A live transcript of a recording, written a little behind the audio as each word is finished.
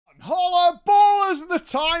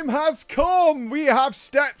time has come. We have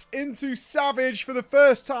stepped into Savage for the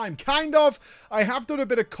first time. Kind of. I have done a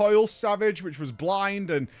bit of Coil Savage, which was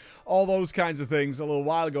blind and all those kinds of things a little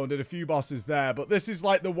while ago and did a few bosses there. But this is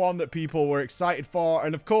like the one that people were excited for.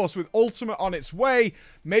 And of course, with Ultimate on its way,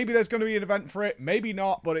 maybe there's going to be an event for it. Maybe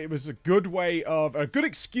not, but it was a good way of, a good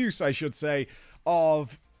excuse, I should say,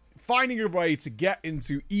 of finding a way to get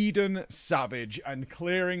into Eden Savage and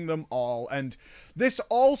clearing them all. And this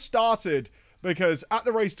all started because at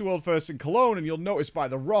the Race to World First in Cologne, and you'll notice by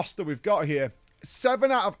the roster we've got here,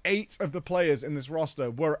 7 out of 8 of the players in this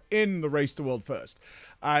roster were in the Race to World First.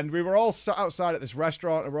 And we were all sat outside at this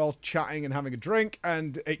restaurant and we're all chatting and having a drink,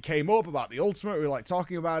 and it came up about the Ultimate. We were like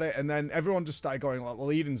talking about it, and then everyone just started going like,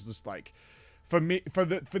 well, Eden's just like, some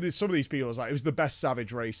of these people, it was like, it was the best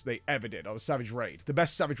Savage race they ever did, or the Savage Raid. The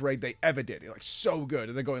best Savage Raid they ever did. It's like so good.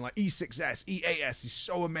 And they're going like, E6S, E8S is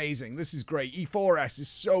so amazing. This is great. E4S is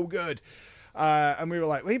so good. And we were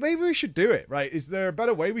like, wait, maybe we should do it, right? Is there a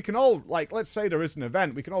better way? We can all, like, let's say there is an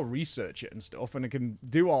event, we can all research it and stuff, and it can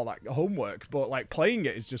do all that homework, but like playing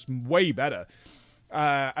it is just way better.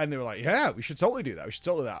 And they were like, yeah, we should totally do that. We should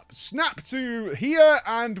totally do that. Snap to here,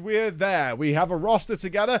 and we're there. We have a roster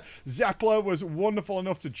together. Zeppler was wonderful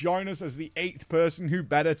enough to join us as the 8th person. Who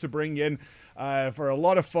better to bring in for a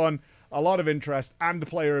lot of fun, a lot of interest, and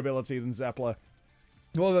player ability than Zeppler.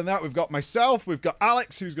 Other than that, we've got myself, we've got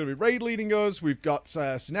Alex, who's going to be raid leading us, we've got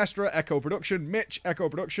Sinestra, Echo Production, Mitch, Echo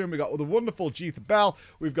Production, we've got the wonderful Jeetha Bell,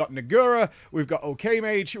 we've got Nagura, we've got OK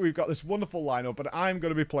Mage, we've got this wonderful lineup, and I'm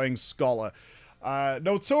going to be playing Scholar.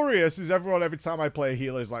 Notorious is everyone, every time I play a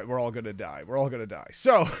healer, is like, we're all going to die, we're all going to die.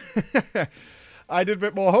 So, I did a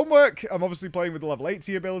bit more homework. I'm obviously playing with the level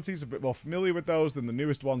 80 abilities, a bit more familiar with those than the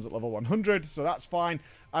newest ones at level 100, so that's fine.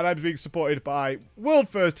 And I'm being supported by world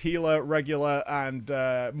first healer, regular, and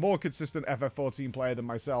more consistent FF14 player than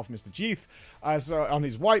myself, Mr. Jeeth, on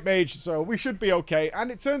his white mage, so we should be okay.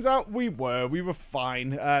 And it turns out we were fine.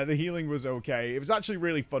 The healing was okay. It was actually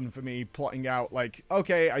really fun for me plotting out, like,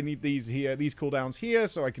 okay, I need these here, these cooldowns here,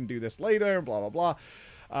 so I can do this later, and blah, blah, blah.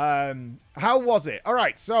 How was it? All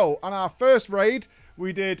right, so on our first raid,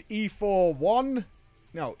 we did E41.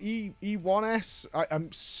 No, E1S.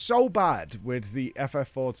 I'm so bad with the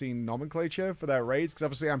FF14 nomenclature for their raids, because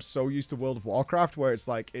obviously I'm so used to World of Warcraft, where it's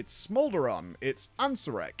like, it's Smolderon, it's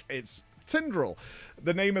Ansurek, it's Tindral,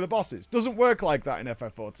 the name of the bosses. Doesn't work like that in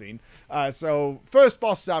FF14. So, first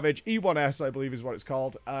boss Savage, E1S, I believe is what it's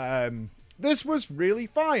called. This was really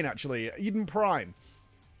fine, actually. Eden Prime.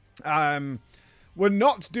 We're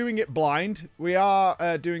not doing it blind. We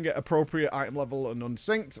are doing it appropriate item level and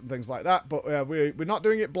unsynced and things like that, but we're not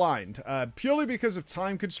doing it blind. Purely because of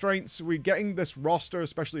time constraints, we're getting this roster,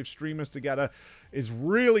 especially of streamers together, is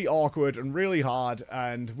really awkward and really hard,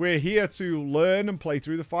 and we're here to learn and play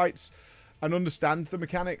through the fights and understand the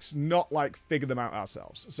mechanics, not like figure them out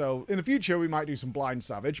ourselves. So in the future, we might do some blind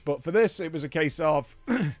Savage, but for this, it was a case of...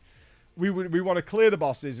 We want to clear the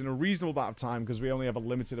bosses in a reasonable amount of time, because we only have a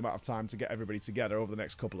limited amount of time to get everybody together over the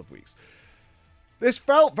next couple of weeks. This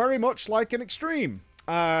felt very much like an extreme,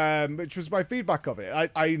 which was my feedback of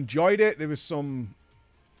it. I enjoyed it. There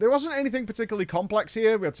wasn't anything particularly complex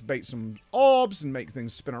here. We had to bait some orbs and make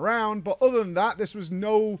things spin around, but other than that, this was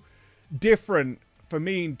no different for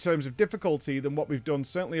me in terms of difficulty than what we've done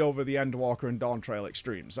certainly over the Endwalker and Dawn Trail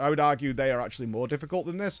extremes. I would argue they are actually more difficult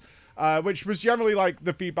than this, which was generally like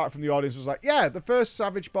the feedback from the audience was like, yeah, the first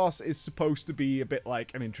Savage boss is supposed to be a bit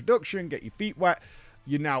like an introduction, get your feet wet,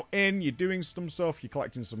 you're now in, you're doing some stuff, you're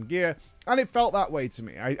collecting some gear, and it felt that way to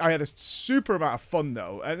me. I had a super amount of fun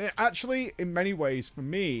though, and it actually, in many ways, for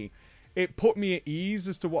me, it put me at ease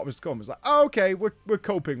as to what was to come. It's like, oh, okay, we're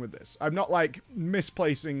coping with this. I'm not like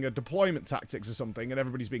misplacing a deployment tactics or something and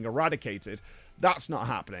everybody's being eradicated. That's not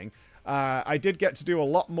happening. I did get to do a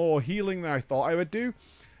lot more healing than I thought I would do.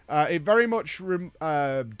 It very much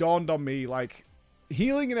dawned on me, like,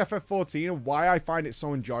 healing in FF14 and why I find it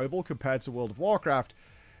so enjoyable compared to World of Warcraft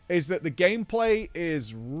is that the gameplay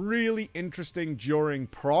is really interesting during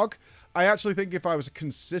prog. I actually think if I was a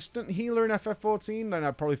consistent healer in FF14, then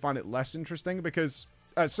I'd probably find it less interesting, because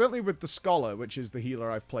certainly with the Scholar, which is the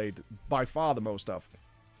healer I've played by far the most of,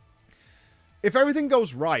 if everything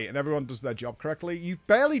goes right and everyone does their job correctly, you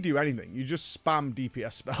barely do anything. You just spam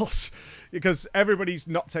DPS spells because everybody's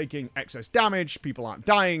not taking excess damage, people aren't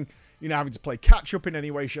dying, you're not having to play catch-up in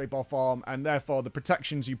any way, shape, or form, and therefore the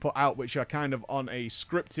protections you put out, which are kind of on a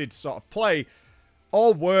scripted sort of play,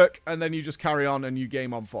 all work, and then you just carry on and you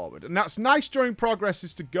game on forward. And that's nice during progress,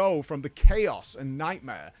 is to go from the chaos and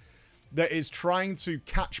nightmare that is trying to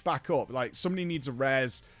catch back up. Like, somebody needs a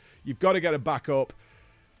res, you've got to get it back up.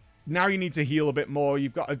 Now you need to heal a bit more.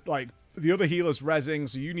 You've got to, like, the other healer's rezzing,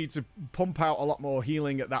 so you need to pump out a lot more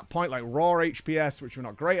healing at that point, like raw HPS, which we're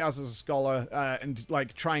not great as a scholar, and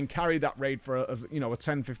like try and carry that raid for a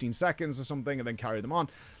 10-15 seconds or something, and then carry them on.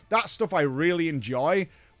 That stuff I really enjoy,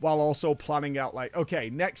 while also planning out like, okay,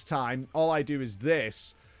 next time all I do is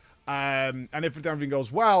this, and if everything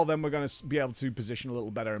goes well, then we're going to be able to position a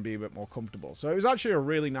little better and be a bit more comfortable. So it was actually a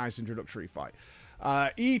really nice introductory fight.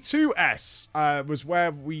 E2S was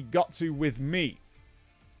where we got to with me.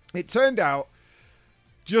 It turned out,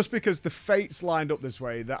 just because the fates lined up this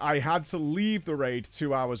way, that I had to leave the raid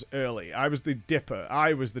 2 hours early. I was the dipper.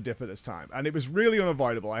 This time. And it was really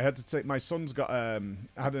unavoidable. I had to take... My son's got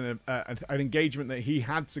had an engagement that he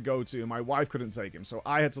had to go to, and my wife couldn't take him, so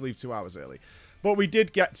I had to leave 2 hours early. But we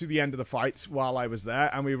did get to the end of the fight while I was there,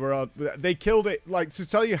 and we were... they killed it... Like, to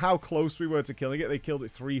tell you how close we were to killing it, they killed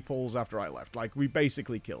it 3 pulls after I left. Like, we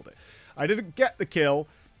basically killed it. I didn't get the kill...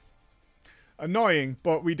 Annoying,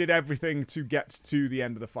 but we did everything to get to the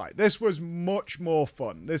end of the fight. This was much more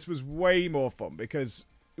fun. This was way more fun, because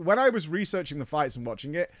when I was researching the fights and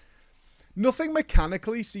watching it, nothing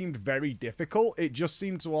mechanically seemed very difficult. It just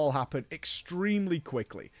seemed to all happen extremely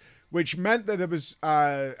quickly, which meant that there was...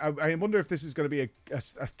 I wonder if this is going to be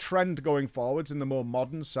a trend going forwards in the more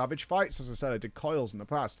modern Savage fights. As I said, I did coils in the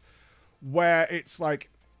past, where it's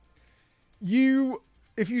like,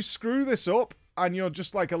 if you screw this up, and you're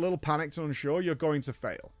just like a little panicked and unsure, you're going to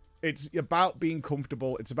fail. It's about being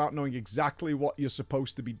comfortable. It's about knowing exactly what you're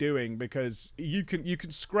supposed to be doing, because you can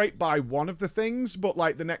scrape by one of the things, but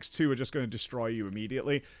like the next 2 are just going to destroy you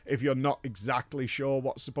immediately if you're not exactly sure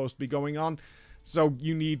what's supposed to be going on. So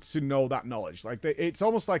you need to know that knowledge. Like it's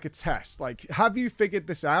almost like a test. Like, have you figured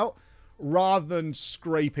this out? Rather than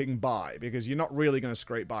scraping by, because you're not really going to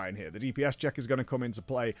scrape by in here. The DPS check is going to come into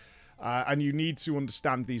play, and you need to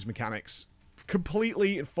understand these mechanics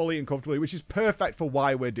completely and fully and comfortably, which is perfect for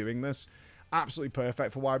why we're doing this. Absolutely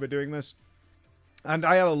perfect for why we're doing this. And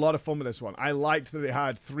I had a lot of fun with this one. I liked that it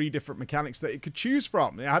had 3 different mechanics that it could choose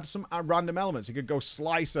from. It had some random elements. It could go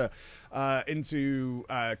Slicer into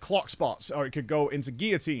Clock Spots, or it could go into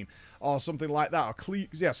Guillotine, or something like that.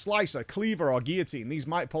 Or Slicer, Cleaver, or Guillotine. These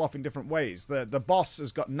might pull off in different ways. The boss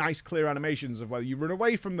has got nice, clear animations of whether you run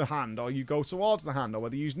away from the hand, or you go towards the hand, or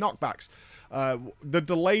whether you use knockbacks. The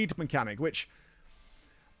delayed mechanic, which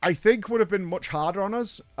I think would have been much harder on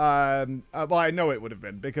us. Well, I know it would have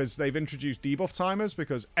been, because they've introduced debuff timers,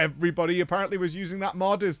 because everybody apparently was using that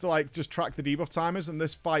mod, is to like just track the debuff timers, and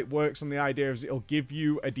this fight works on the idea of it'll give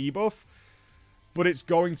you a debuff, but it's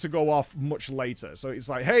going to go off much later. So it's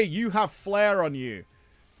like, hey, you have flare on you.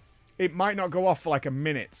 It might not go off for like a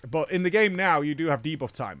minute, but in the game now, you do have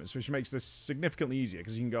debuff timers, which makes this significantly easier,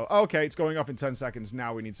 because you can go, oh, okay, it's going off in 10 seconds,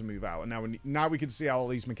 now we need to move out, and now we can see how all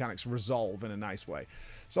these mechanics resolve in a nice way.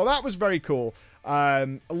 So that was very cool. A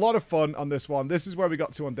lot of fun on this one. This is where we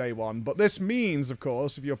got to on day 1, but this means, of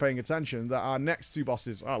course, if you're paying attention, that our next 2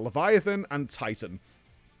 bosses are Leviathan and Titan,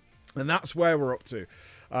 and that's where we're up to.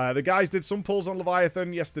 The guys did some pulls on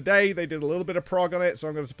Leviathan yesterday. They did a little bit of prog on it, so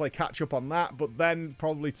I'm going to play catch up on that. But then,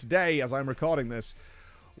 probably today, as I'm recording this,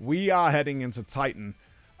 we are heading into Titan,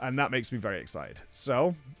 and that makes me very excited.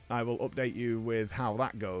 So, I will update you with how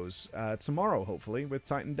that goes tomorrow, hopefully, with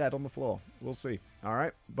Titan dead on the floor. We'll see. All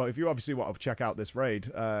right? But if you obviously want to check out this raid,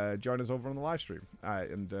 join us over on the live stream,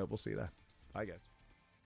 and we'll see you there. Bye, guys.